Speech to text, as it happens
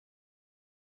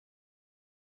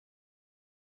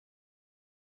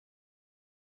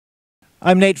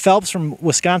I'm Nate Phelps from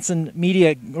Wisconsin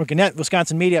Media, or Gannett,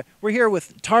 Wisconsin Media. We're here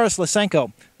with Taras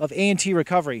Lysenko of A&T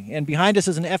Recovery, and behind us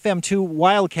is an FM2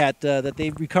 Wildcat that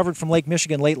they recovered from Lake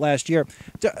Michigan late last year.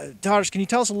 Taras, can you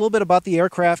tell us a little bit about the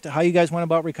aircraft, how you guys went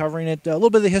about recovering it, a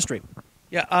little bit of the history?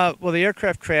 Yeah, well, the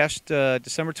aircraft crashed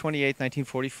December 28,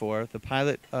 1944. The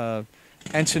pilot,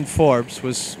 Ensign Forbes,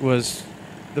 was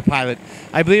the pilot.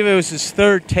 I believe it was his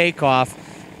third takeoff.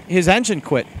 His engine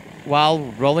quit while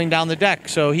rolling down the deck,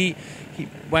 so he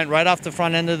went right off the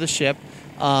front end of the ship.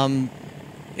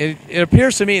 It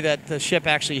appears to me that the ship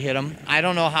actually hit him. I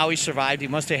don't know how he survived. He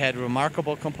must have had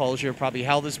remarkable composure, probably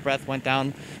held his breath, went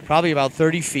down probably about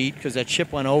 30 feet because that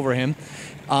ship went over him.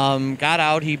 Got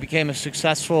out. He became a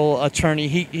successful attorney.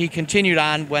 He continued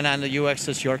on, went on to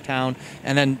USS Yorktown,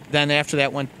 and then after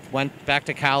that went back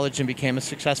to college and became a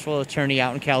successful attorney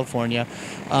out in California.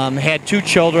 Had 2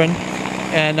 children,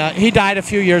 and he died a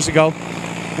few years ago.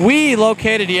 We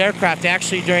located the aircraft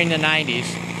actually during the 90s,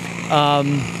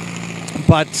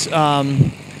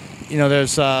 you know,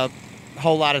 there's a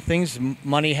whole lot of things.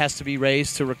 Money has to be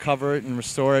raised to recover it and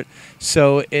restore it,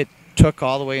 so it took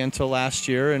all the way until last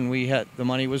year, and the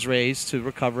money was raised to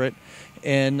recover it,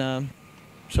 and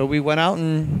so we went out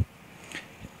and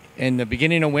in the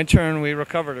beginning of winter and we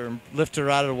recovered her and lifted her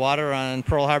out of the water on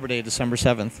Pearl Harbor Day, December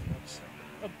 7th.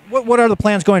 What are the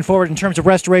plans going forward in terms of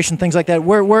restoration, things like that?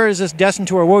 Where is this destined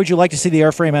to, or where would you like to see the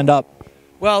airframe end up?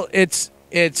 Well, it's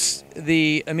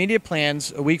the immediate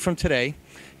plans. A week from today,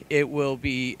 it'll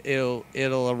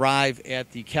arrive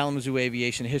at the Kalamazoo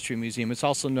Aviation History Museum. It's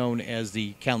also known as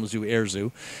the Kalamazoo Air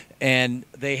Zoo, and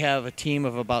they have a team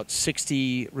of about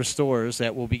 60 restorers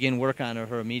that will begin work on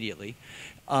her immediately.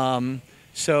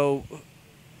 So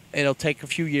it'll take a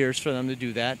few years for them to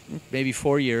do that, maybe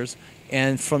 4 years.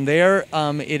 And from there,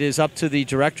 it is up to the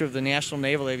director of the National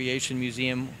Naval Aviation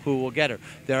Museum who will get her.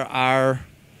 There are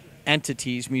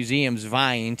entities, museums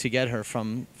vying to get her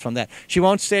from that. She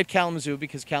won't stay at Kalamazoo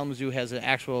because Kalamazoo has an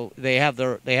actual. They have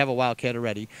a Wildcat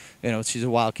already. You know, she's a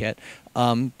Wildcat,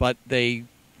 but they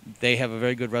have a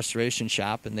very good restoration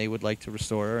shop, and they would like to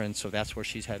restore her, and so that's where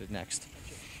she's headed next.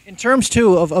 In terms,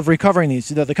 too, of recovering these,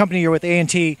 the company you're with,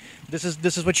 A&T, this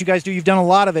is what you guys do. You've done a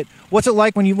lot of it. What's it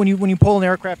like when you pull an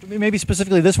aircraft, maybe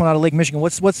specifically this one out of Lake Michigan?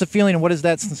 What's the feeling, and what is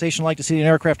that sensation like to see an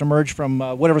aircraft emerge from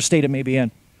whatever state it may be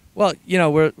in? Well, you know,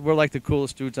 we're like the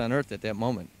coolest dudes on earth at that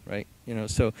moment, right? You know,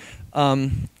 so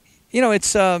you know,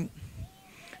 it's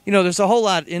you know, there's a whole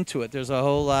lot into it. There's a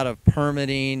whole lot of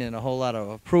permitting and a whole lot of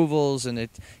approvals, and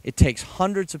it takes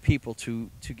hundreds of people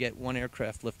to get one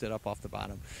aircraft lifted up off the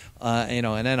bottom, you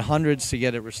know, and then hundreds to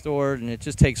get it restored, and it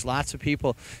just takes lots of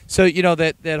people. So, you know,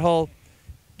 that whole,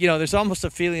 you know, there's almost a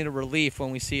feeling of relief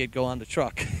when we see it go on the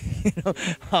truck.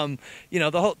 You know,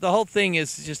 the whole thing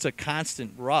is just a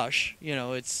constant rush. You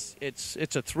know, it's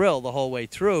a thrill the whole way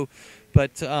through,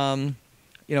 but you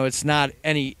know, it's not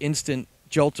any instant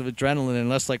jolt of adrenaline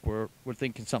unless like we're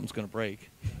thinking something's going to break,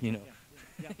 you know.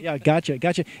 Yeah,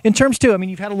 gotcha. In terms, too, I mean,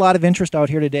 you've had a lot of interest out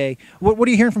here today. What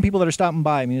are you hearing from people that are stopping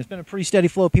by? I mean, it's been a pretty steady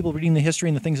flow of people reading the history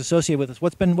and the things associated with this.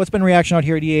 What's been reaction out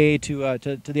here at EAA to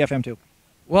the FM2?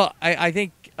 Well, I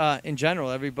think in general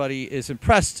everybody is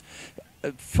impressed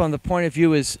from the point of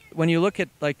view is when you look at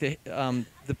like the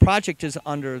project is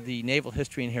under the Naval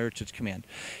History and Heritage Command,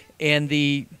 and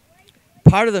the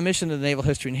part of the mission of the Naval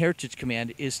History and Heritage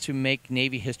Command is to make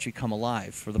Navy history come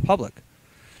alive for the public.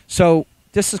 So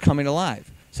this is coming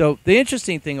alive. So the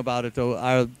interesting thing about it, though,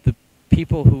 are the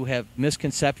people who have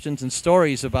misconceptions and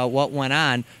stories about what went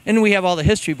on. And we have all the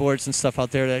history boards and stuff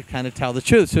out there that kind of tell the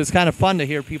truth. So it's kind of fun to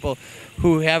hear people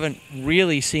who haven't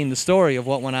really seen the story of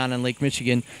what went on in Lake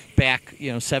Michigan back, you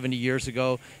know, 70 years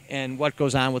ago, and what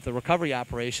goes on with the recovery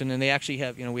operation. And they actually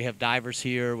have, you know, we have divers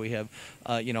here, we have,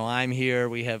 you know, I'm here,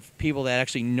 we have people that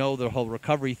actually know the whole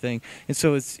recovery thing. And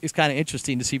so it's kind of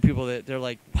interesting to see people that they're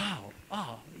like, wow,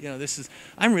 oh, you know,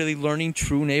 I'm really learning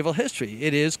true naval history.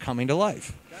 It is coming to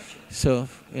life. Gotcha. So,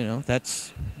 you know,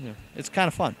 that's, you know, it's kind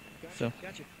of fun. Gotcha. So.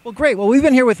 Gotcha. Well, great. Well, we've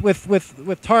been here with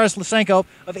Taras Lysenko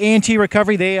of A&T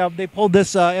Recovery. They pulled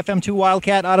this FM2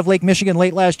 Wildcat out of Lake Michigan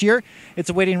late last year. It's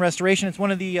awaiting restoration. It's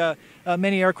one of the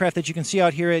many aircraft that you can see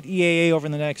out here at EAA over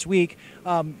the next week.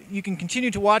 You can continue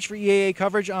to watch for EAA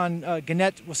coverage on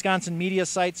Gannett, Wisconsin media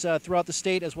sites throughout the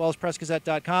state, as well as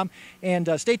Press-Gazette.com.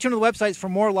 And stay tuned to the websites for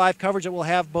more live coverage that we'll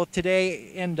have both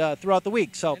today and throughout the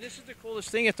week. So, and this is the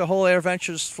coolest thing at the whole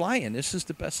AirVenture's flying. This is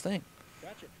the best thing.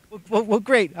 Well,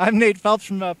 great. I'm Nate Phelps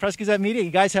from Press-Gazette Media. You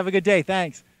guys have a good day.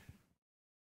 Thanks.